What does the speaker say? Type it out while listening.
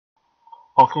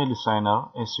Okay, designer,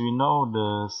 as we know,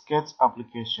 the Sketch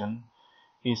application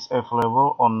is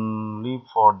available only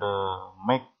for the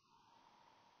Mac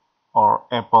or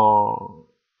Apple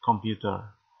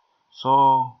computer.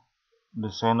 So,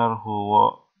 designer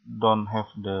who don't have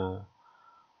the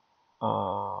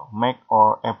Mac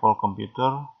or Apple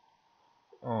computer,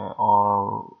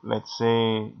 or let's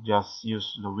say just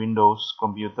use the Windows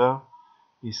computer,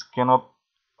 is cannot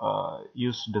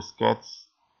use the Sketch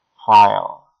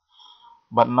file.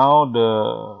 But now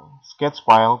the Sketch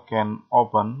file can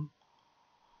open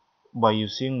by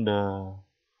using the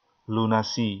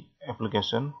Lunacy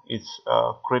application. It's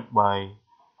created by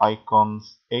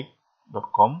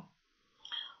iconsx.com.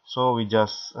 So we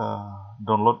just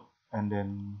download and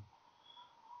then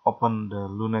open the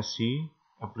Lunacy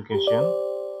application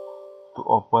to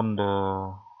open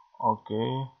the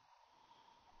okay.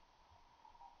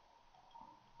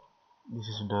 This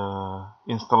is the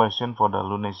installation for the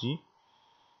Lunacy.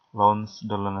 Launch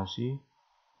the Lunacy.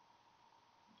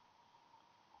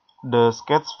 The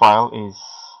sketch file is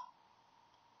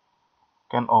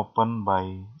can open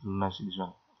by Lunacy this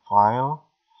one. File.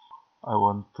 I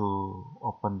want to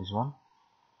open this one.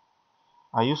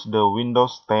 I use the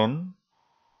Windows 10.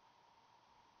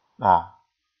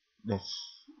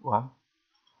 That's one.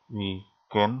 We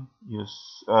can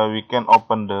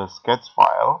open the sketch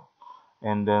file,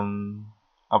 and then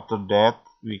after that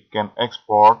we can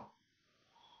export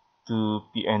to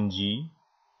PNG.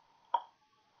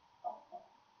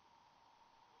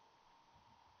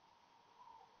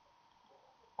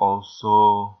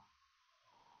 Also,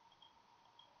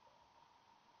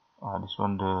 this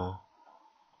one, the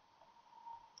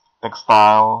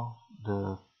textile,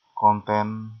 the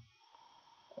content,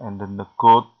 and then the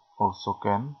code also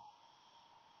can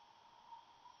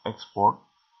export.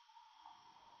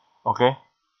 Okay,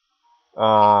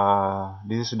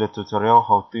 this is the tutorial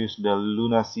how to use the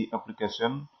Lunacy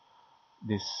application.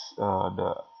 This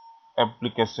the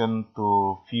application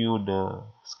to view the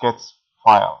sketch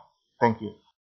file. Thank you.